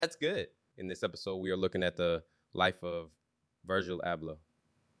That's good. In this episode, we are looking at the life of Virgil Abloh.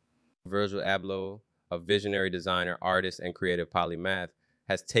 Virgil Abloh, a visionary designer, artist, and creative polymath,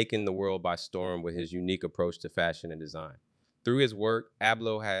 has taken the world by storm with his unique approach to fashion and design. Through his work,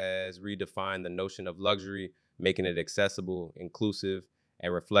 Abloh has redefined the notion of luxury, making it accessible, inclusive,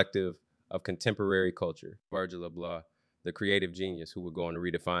 and reflective of contemporary culture. Virgil Abloh, the creative genius who would go on to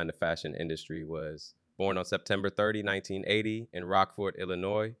redefine the fashion industry, was born on September 30, 1980, in Rockford,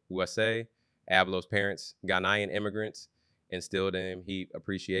 Illinois, USA. Abloh's parents, Ghanaian immigrants, instilled in him he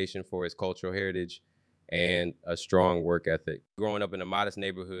appreciation for his cultural heritage and a strong work ethic. Growing up in a modest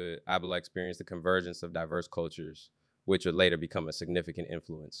neighborhood, Abloh experienced the convergence of diverse cultures, which would later become a significant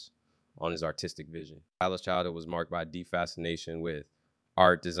influence on his artistic vision. Abloh's childhood was marked by a deep fascination with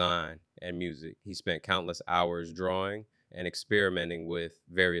art, design, and music. He spent countless hours drawing and experimenting with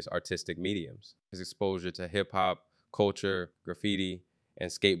various artistic mediums. His exposure to hip hop, culture, graffiti,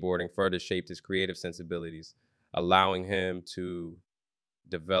 and skateboarding further shaped his creative sensibilities, allowing him to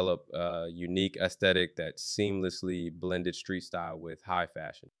develop a unique aesthetic that seamlessly blended street style with high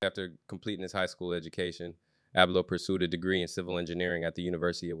fashion. After completing his high school education, Abloh pursued a degree in civil engineering at the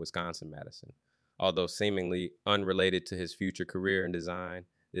University of Wisconsin-Madison. Although seemingly unrelated to his future career in design,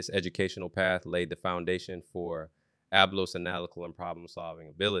 this educational path laid the foundation for Abloh's analytical and problem-solving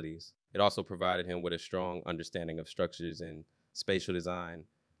abilities. It also provided him with a strong understanding of structures and spatial design,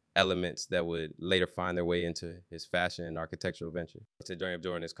 elements that would later find their way into his fashion and architectural venture.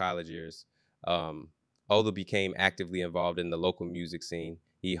 During his college years, Ola became actively involved in the local music scene.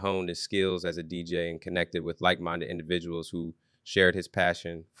 He honed his skills as a DJ and connected with like-minded individuals who shared his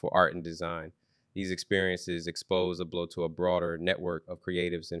passion for art and design. These experiences exposed Abloh to a broader network of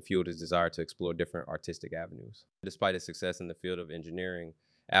creatives and fueled his desire to explore different artistic avenues. Despite his success in the field of engineering,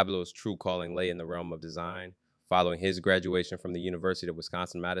 Abloh's true calling lay in the realm of design. Following his graduation from the University of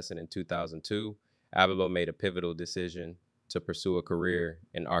Wisconsin-Madison in 2002, Abloh made a pivotal decision to pursue a career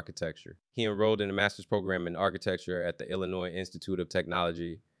in architecture. He enrolled in a master's program in architecture at the Illinois Institute of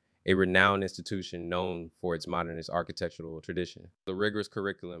Technology, a renowned institution known for its modernist architectural tradition. The rigorous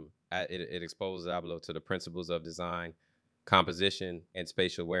curriculum, it exposes Abloh to the principles of design, composition, and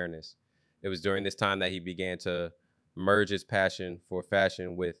spatial awareness. It was during this time that he began to merge his passion for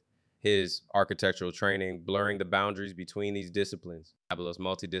fashion with his architectural training, blurring the boundaries between these disciplines. Abloh's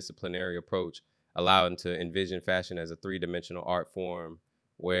multidisciplinary approach allowed him to envision fashion as a three-dimensional art form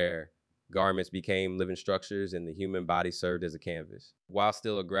where garments became living structures and the human body served as a canvas. While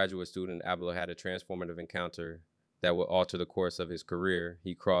still a graduate student, Abloh had a transformative encounter that would alter the course of his career.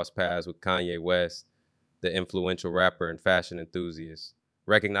 He crossed paths with Kanye West, the influential rapper and fashion enthusiast.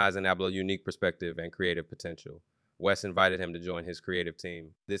 Recognizing Abloh's unique perspective and creative potential, West invited him to join his creative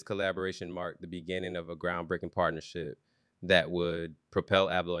team. This collaboration marked the beginning of a groundbreaking partnership that would propel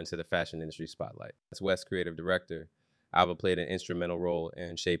Abloh into the fashion industry spotlight. As West's creative director, Abloh played an instrumental role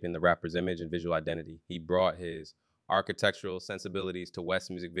in shaping the rapper's image and visual identity. He brought his architectural sensibilities to West's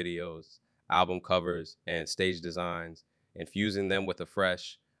music videos, album covers, and stage designs, infusing them with a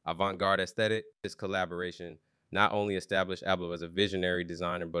fresh, avant-garde aesthetic. This collaboration not only established Abloh as a visionary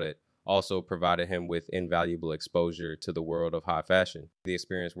designer, but it also provided him with invaluable exposure to the world of high fashion. The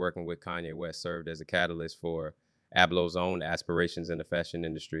experience working with Kanye West served as a catalyst for Abloh's own aspirations in the fashion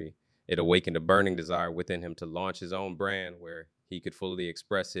industry. It awakened a burning desire within him to launch his own brand where he could fully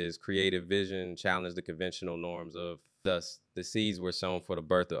express his creative vision, challenge the conventional norms of. Thus, the seeds were sown for the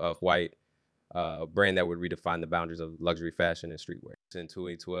birth of Off-White, a brand that would redefine the boundaries of luxury fashion and streetwear. In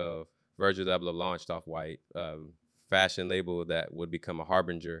 2012, Virgil Abloh launched Off-White, fashion label that would become a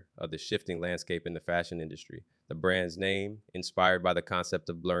harbinger of the shifting landscape in the fashion industry. The brand's name, inspired by the concept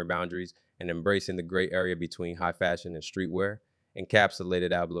of blurring boundaries and embracing the gray area between high fashion and streetwear,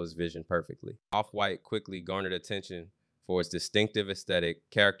 encapsulated Abloh's vision perfectly. Off-White quickly garnered attention for its distinctive aesthetic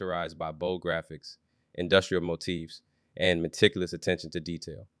characterized by bold graphics, industrial motifs, and meticulous attention to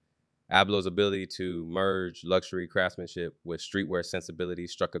detail. Abloh's ability to merge luxury craftsmanship with streetwear sensibility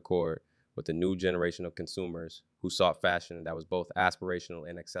struck a chord with a new generation of consumers who sought fashion that was both aspirational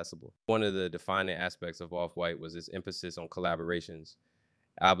and accessible. One of the defining aspects of Off-White was its emphasis on collaborations.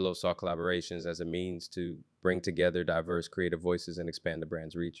 Abloh saw collaborations as a means to bring together diverse creative voices and expand the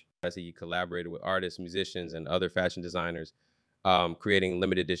brand's reach. As he collaborated with artists, musicians, and other fashion designers, creating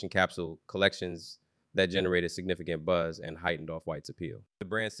limited edition capsule collections that generated significant buzz and heightened Off-White's appeal. The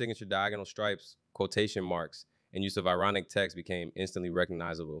brand's signature diagonal stripes, quotation marks, and use of ironic text became instantly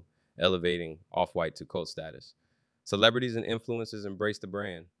recognizable, elevating Off-White to cult status. Celebrities and influencers embraced the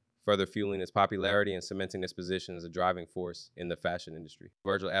brand, further fueling its popularity and cementing its position as a driving force in the fashion industry.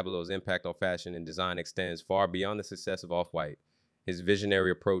 Virgil Abloh's impact on fashion and design extends far beyond the success of Off-White. His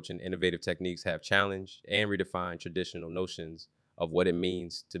visionary approach and innovative techniques have challenged and redefined traditional notions of what it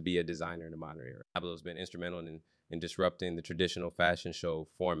means to be a designer in the modern era. Abloh has been instrumental in disrupting the traditional fashion show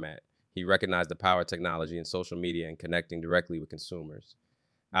format. He recognized the power of technology and social media and connecting directly with consumers.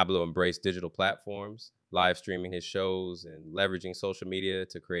 Abloh embraced digital platforms, live streaming his shows, and leveraging social media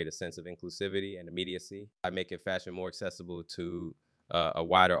to create a sense of inclusivity and immediacy by making fashion more accessible to a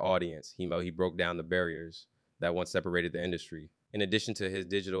wider audience. He broke down the barriers that once separated the industry. In addition to his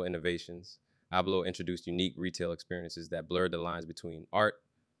digital innovations, Abloh introduced unique retail experiences that blurred the lines between art,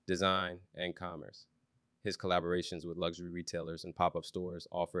 design, and commerce. His collaborations with luxury retailers and pop-up stores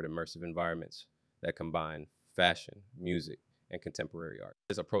offered immersive environments that combine fashion, music, and contemporary art.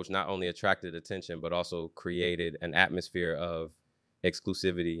 His approach not only attracted attention, but also created an atmosphere of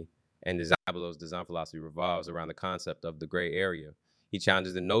exclusivity and design. Abloh's design philosophy revolves around the concept of the gray area. He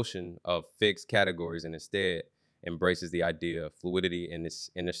challenges the notion of fixed categories and instead embraces the idea of fluidity and its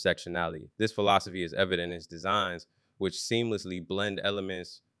intersectionality. This philosophy is evident in his designs, which seamlessly blend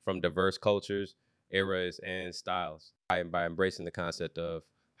elements from diverse cultures, eras, and styles. By embracing the concept of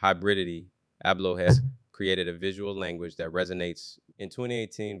hybridity, Abloh has created a visual language that resonates. In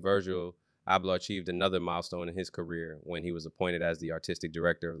 2018, Virgil Abloh achieved another milestone in his career when he was appointed as the artistic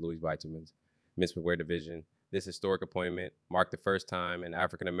director of Louis Vuitton's menswear division. This historic appointment marked the first time an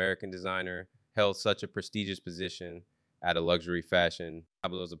African-American designer held such a prestigious position at a luxury fashion.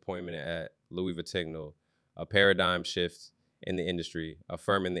 Abloh's appointment at Louis Vuitton, a paradigm shift in the industry,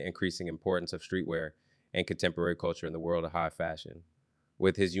 affirming the increasing importance of streetwear and contemporary culture in the world of high fashion.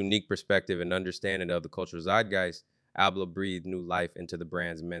 With his unique perspective and understanding of the cultural zeitgeist, Abloh breathed new life into the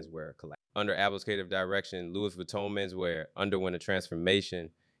brand's menswear collection. Under Abloh's creative direction, Louis Vuitton menswear underwent a transformation.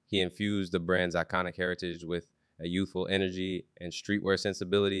 He infused the brand's iconic heritage with a youthful energy and streetwear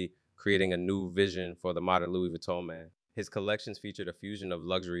sensibility, creating a new vision for the modern Louis Vuitton man. His collections featured a fusion of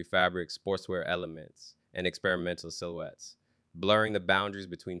luxury fabrics, sportswear elements, and experimental silhouettes, blurring the boundaries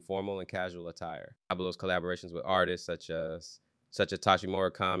between formal and casual attire. Abloh's collaborations with artists such as Takashi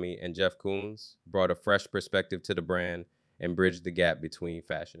Murakami and Jeff Koons brought a fresh perspective to the brand and bridged the gap between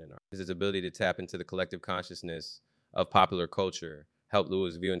fashion and art. His ability to tap into the collective consciousness of popular culture helped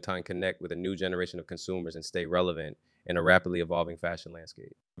Louis Vuitton connect with a new generation of consumers and stay relevant in a rapidly evolving fashion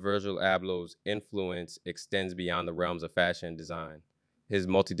landscape. Virgil Abloh's influence extends beyond the realms of fashion and design. His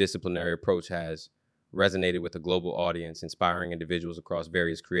multidisciplinary approach has resonated with a global audience, inspiring individuals across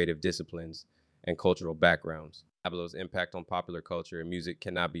various creative disciplines and cultural backgrounds. Abloh's impact on popular culture and music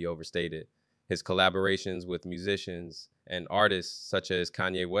cannot be overstated. His collaborations with musicians and artists such as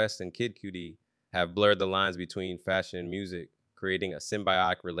Kanye West and Kid Cudi have blurred the lines between fashion and music, creating a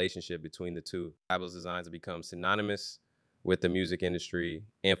symbiotic relationship between the two. Abloh's designs have become synonymous with the music industry,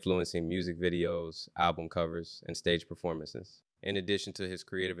 influencing music videos, album covers, and stage performances. In addition to his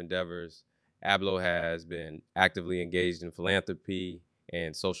creative endeavors, Abloh has been actively engaged in philanthropy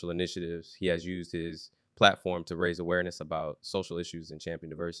and social initiatives. He has used his platform to raise awareness about social issues and champion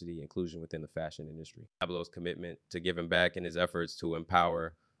diversity and inclusion within the fashion industry. Abloh's commitment to giving back and his efforts to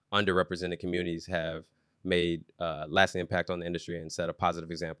empower underrepresented communities have made lasting impact on the industry and set a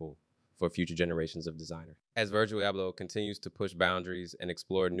positive example for future generations of designers. As Virgil Abloh continues to push boundaries and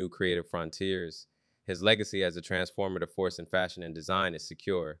explore new creative frontiers, his legacy as a transformative force in fashion and design is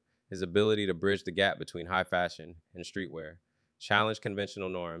secure. His ability to bridge the gap between high fashion and streetwear, challenge conventional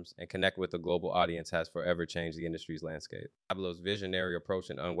norms, and connect with a global audience has forever changed the industry's landscape. Abloh's visionary approach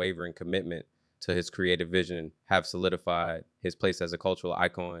and unwavering commitment to his creative vision have solidified his place as a cultural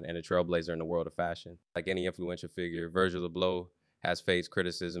icon and a trailblazer in the world of fashion. Like any influential figure, Virgil Abloh has faced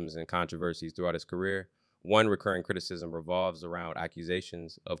criticisms and controversies throughout his career. One recurring criticism revolves around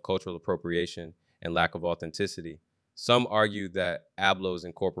accusations of cultural appropriation and lack of authenticity. Some argue that Abloh's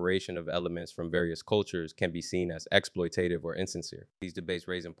incorporation of elements from various cultures can be seen as exploitative or insincere. These debates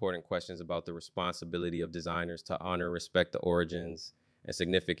raise important questions about the responsibility of designers to honor and respect the origins and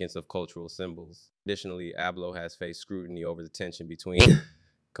significance of cultural symbols. Additionally, Abloh has faced scrutiny over the tension between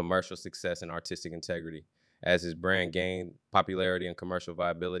commercial success and artistic integrity. As his brand gained popularity and commercial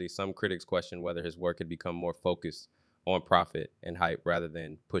viability, some critics question whether his work had become more focused on profit and hype rather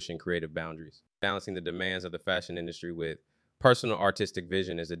than pushing creative boundaries. Balancing the demands of the fashion industry with personal artistic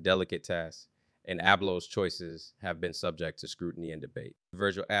vision is a delicate task, and Abloh's choices have been subject to scrutiny and debate.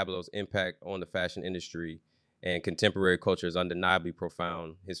 Virgil Abloh's impact on the fashion industry and contemporary culture is undeniably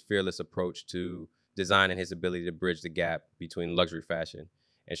profound. His fearless approach to design and his ability to bridge the gap between luxury fashion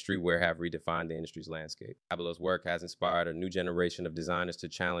and streetwear have redefined the industry's landscape. Abloh's work has inspired a new generation of designers to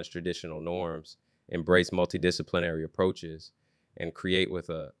challenge traditional norms, embrace multidisciplinary approaches, and create with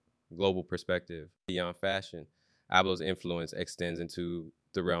a global perspective. Beyond fashion, Abloh's influence extends into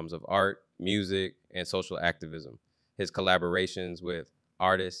the realms of art, music, and social activism. His collaborations with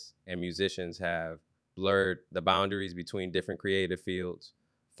artists and musicians have blurred the boundaries between different creative fields,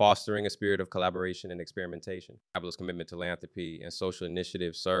 fostering a spirit of collaboration and experimentation. Abloh's commitment to philanthropy and social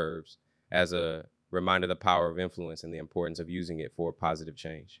initiatives serves as a reminder of the power of influence and the importance of using it for positive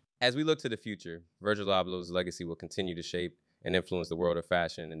change. As we look to the future, Virgil Abloh's legacy will continue to shape and influence the world of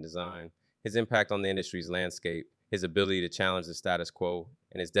fashion and design. His impact on the industry's landscape, his ability to challenge the status quo,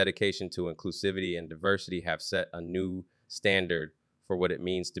 and his dedication to inclusivity and diversity have set a new standard for what it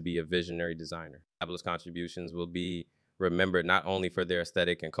means to be a visionary designer. Abloh's contributions will be remembered not only for their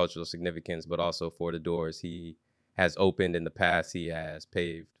aesthetic and cultural significance, but also for the doors he has opened and the paths he has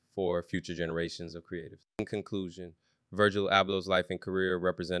paved for future generations of creatives. In conclusion, Virgil Abloh's life and career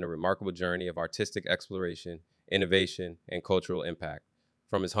represent a remarkable journey of artistic exploration, innovation, and cultural impact.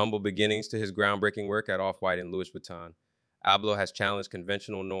 From his humble beginnings to his groundbreaking work at Off-White and Louis Vuitton, Abloh has challenged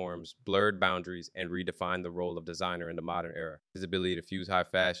conventional norms, blurred boundaries, and redefined the role of designer in the modern era. His ability to fuse high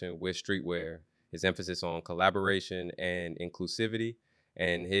fashion with streetwear, his emphasis on collaboration and inclusivity,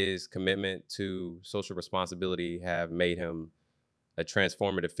 and his commitment to social responsibility have made him a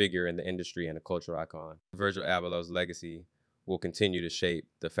transformative figure in the industry and a cultural icon. Virgil Abloh's legacy will continue to shape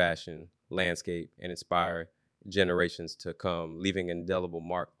the fashion landscape and inspire generations to come, leaving an indelible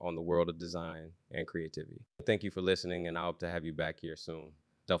mark on the world of design and creativity. Thank you for listening, and I hope to have you back here soon.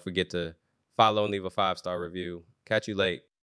 Don't forget to follow and leave a 5-star review. Catch you late.